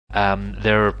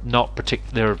They're not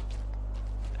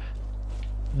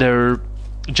they're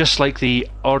just like the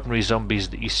ordinary zombies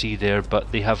that you see there,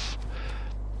 but they have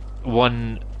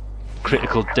one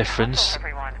critical difference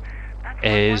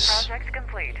is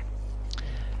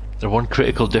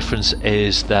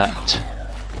that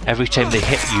every time they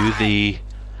hit you,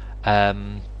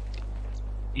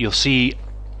 you'll see,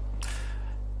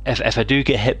 if I do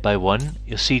get hit by one,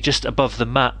 you'll see just above the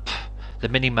map, the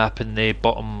mini map in the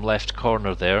bottom left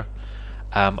corner there,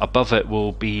 above it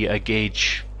will be a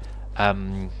gauge,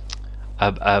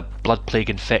 a blood plague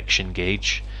infection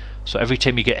gauge. So every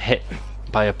time you get hit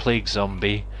by a plague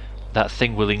zombie, that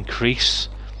thing will increase,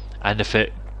 and if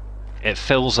it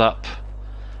fills up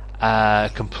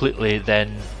completely,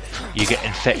 then you get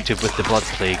infected with the blood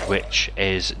plague, which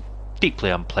is deeply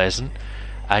unpleasant,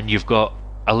 and you've got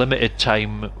a limited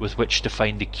time with which to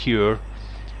find a cure,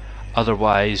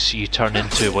 otherwise you turn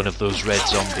into one of those red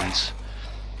zombies.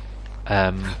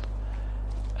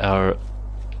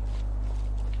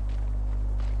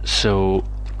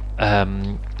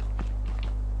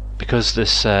 Because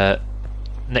this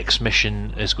next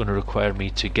mission is going to require me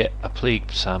to get a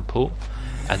plague sample,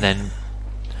 and then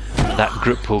that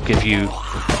group will give you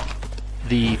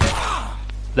the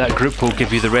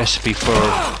recipe for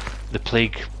the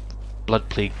blood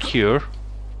plague cure.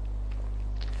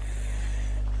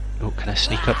 Oh, can I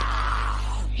sneak up?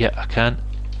 Yeah, I can.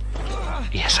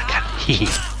 Yes, I can.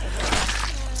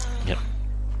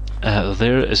 Yep.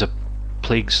 There is a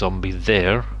plague zombie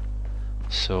there,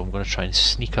 so I'm going to try and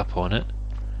sneak up on it.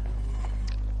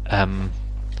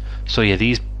 So yeah,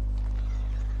 these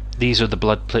are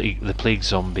the plague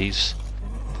zombies,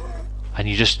 and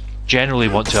you just generally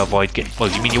want to avoid getting, well,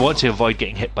 you want to avoid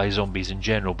getting hit by zombies in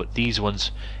general, but these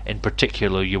ones in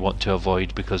particular you want to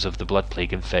avoid because of the blood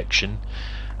plague infection,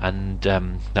 and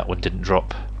that one didn't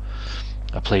drop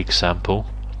a plague sample.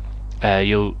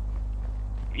 You'll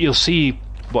see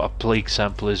what a plague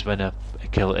sample is when I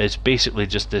kill it. It's basically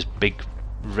just this big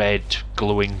red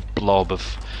glowing blob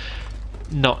of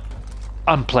not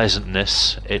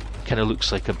unpleasantness. It kind of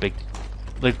looks like a big,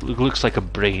 looks like a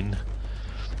brain.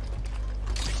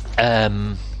 Yeah,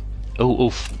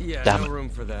 damn no it! room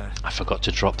for that. I forgot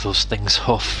to drop those things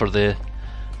off for the,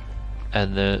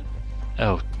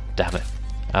 oh damn it!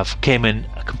 I've came in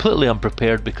completely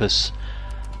unprepared because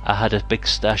I had a big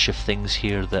stash of things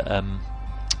here that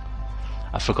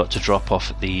I forgot to drop off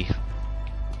at the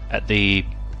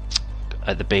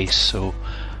base. So,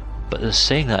 but they're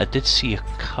saying that I did see a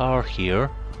car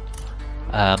here.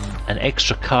 An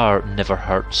extra car never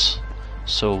hurts.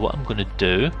 So what I'm going to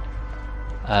do,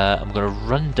 I'm going to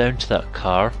run down to that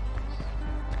car,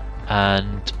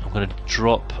 and I'm going to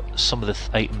drop some of the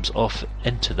items off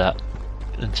into the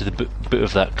boot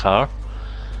of that car,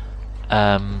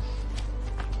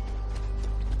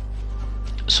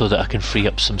 so that I can free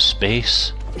up some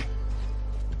space.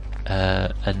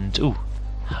 And ooh,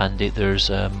 handy! There's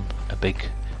a big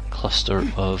cluster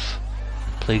of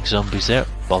plague zombies there.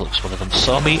 Bollocks! One of them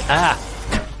saw me. Ah!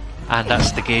 And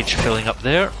that's the gauge filling up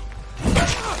there.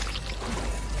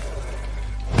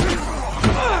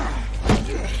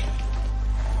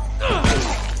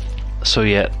 So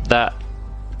yeah, that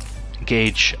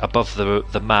gauge above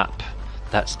the map,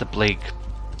 that's the plague.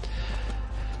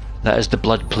 That is the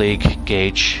blood plague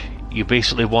gauge. You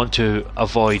basically want to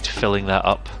avoid filling that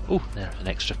up. Oh, there's an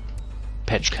extra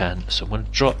petri can. So I'm going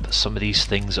to drop some of these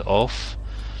things off.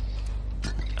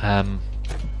 And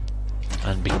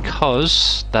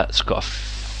because that's got a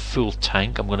full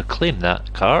tank, I'm going to claim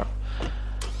that car.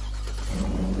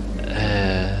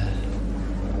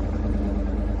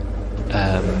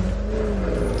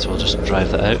 So I'll just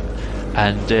drive that out.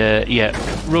 And yeah,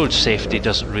 road safety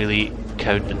doesn't really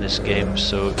count in this game,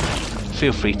 so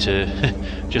feel free to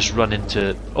just run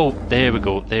into... Oh, there we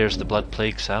go, there's the blood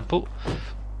plague sample.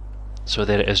 So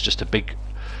there it is, just a big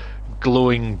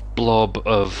glowing blob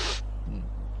of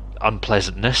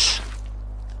unpleasantness.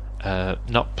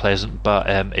 Not pleasant, but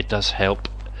it does help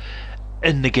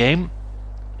in the game.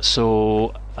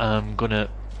 So I'm gonna...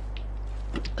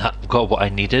 I've got what I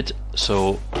needed,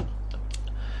 so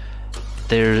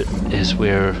there is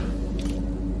where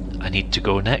I need to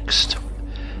go next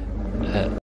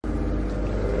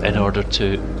in order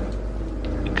to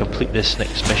complete this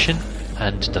next mission,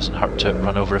 and it doesn't hurt to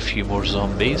run over a few more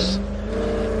zombies.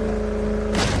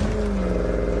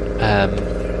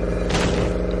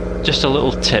 Just a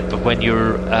little tip: when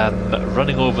you're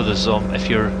running over the if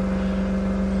you're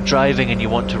driving and you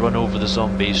want to run over the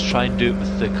zombies, try and do it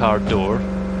with the car door,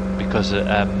 because it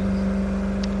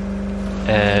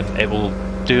will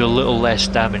do a little less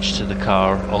damage to the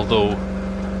car. Although,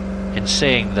 in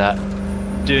saying that,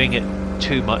 doing it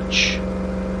too much.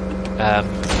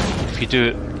 If you do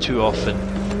it too often,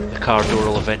 the car door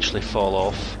will eventually fall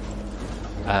off.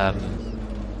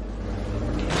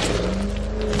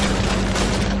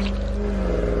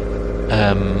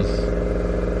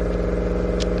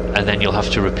 And then you'll have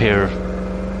to repair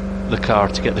the car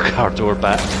to get the car door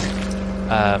back.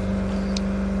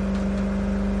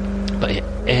 But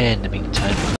in the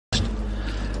meantime,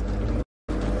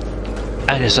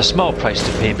 and it's a small price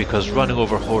to pay because running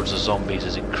over hordes of zombies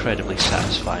is incredibly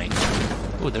satisfying.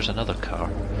 Oh, there's another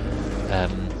car.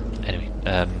 Anyway,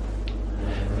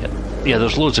 yeah,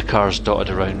 there's loads of cars dotted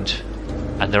around,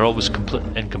 and they're always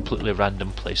in completely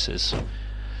random places.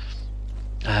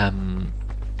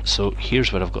 So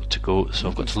here's where I've got to go. So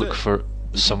I've got to look for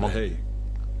someone.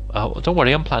 Oh, don't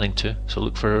worry, I'm planning to. So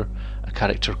look for a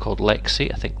character called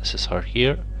Lexi. I think this is her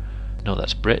here. No,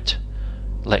 that's Brit.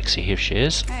 Lexi, here she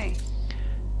is. Hey.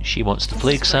 She wants the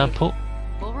plague sample.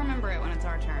 We'll remember it when it's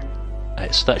our turn.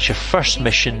 So that's your first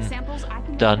mission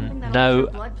done. Now,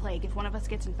 blood plague if one of us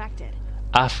gets infected.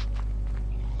 I'll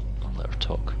let her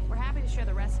talk. We're happy to share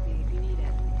the recipe if you need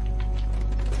it.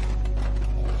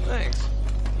 Thanks.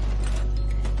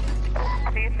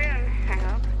 See you soon, I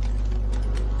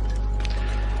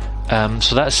hope.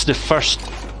 So that's the first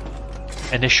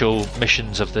initial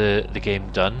missions of the game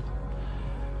done.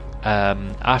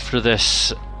 After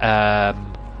this,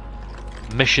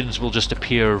 missions will just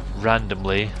appear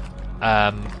randomly,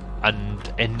 and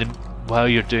while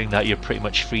you're doing that, you're pretty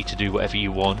much free to do whatever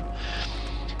you want.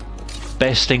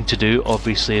 Best thing to do,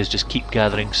 obviously, is just keep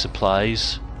gathering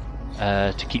supplies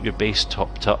to keep your base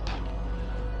topped up.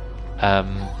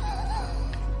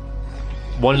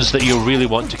 Ones that you'll really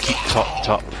want to keep topped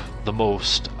up the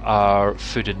most are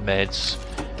food and meds,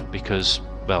 because,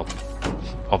 well,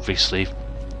 obviously,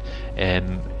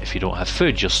 if you don't have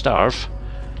food, you'll starve.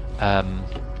 And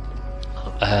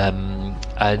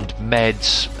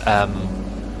meds,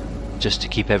 just to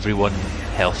keep everyone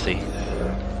healthy.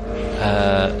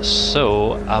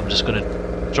 So I'm just going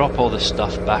to drop all this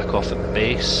stuff back off at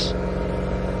base,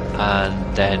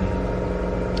 and then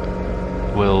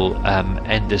we'll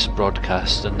end this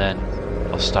broadcast, and then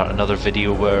I'll start another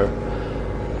video where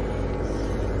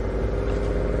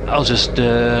I'll just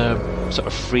sort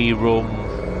of free roam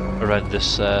around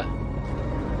this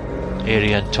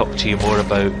area and talk to you more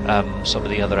about some of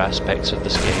the other aspects of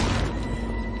this game.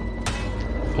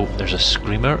 Oh, there's a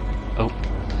screamer. Oh,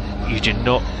 you do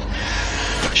not...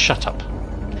 Shut up.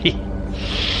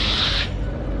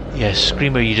 Yeah,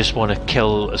 screamer you just want to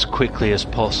kill as quickly as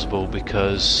possible,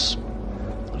 because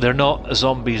they're not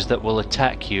zombies that will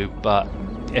attack you, but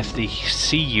if they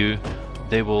see you,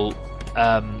 they will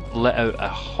let out a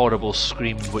horrible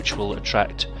scream which will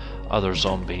attract other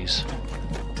zombies.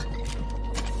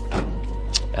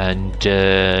 And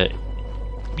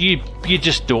you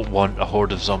just don't want a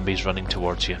horde of zombies running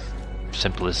towards you.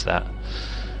 Simple as that.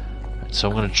 So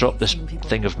I'm going to drop this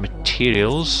thing of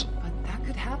materials, but that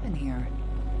could happen here.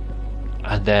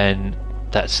 And then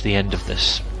that's the end of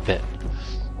this bit.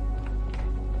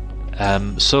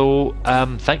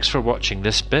 Thanks for watching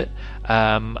this bit.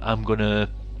 I'm going to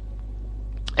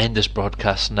end this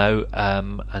broadcast now,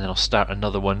 and then I'll start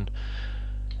another one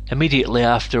immediately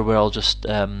after, where I'll just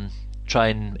try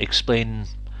and explain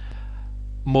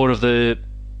more of the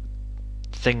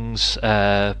things,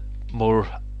 more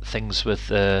things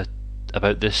with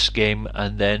about this game,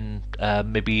 and then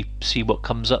maybe see what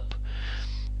comes up,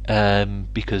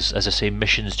 because as I say,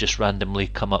 missions just randomly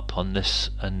come up on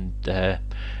this, and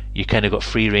you kind of got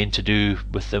free reign to do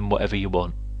with them whatever you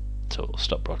want. So I'll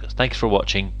stop broadcast. Thanks for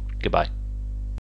watching. Goodbye.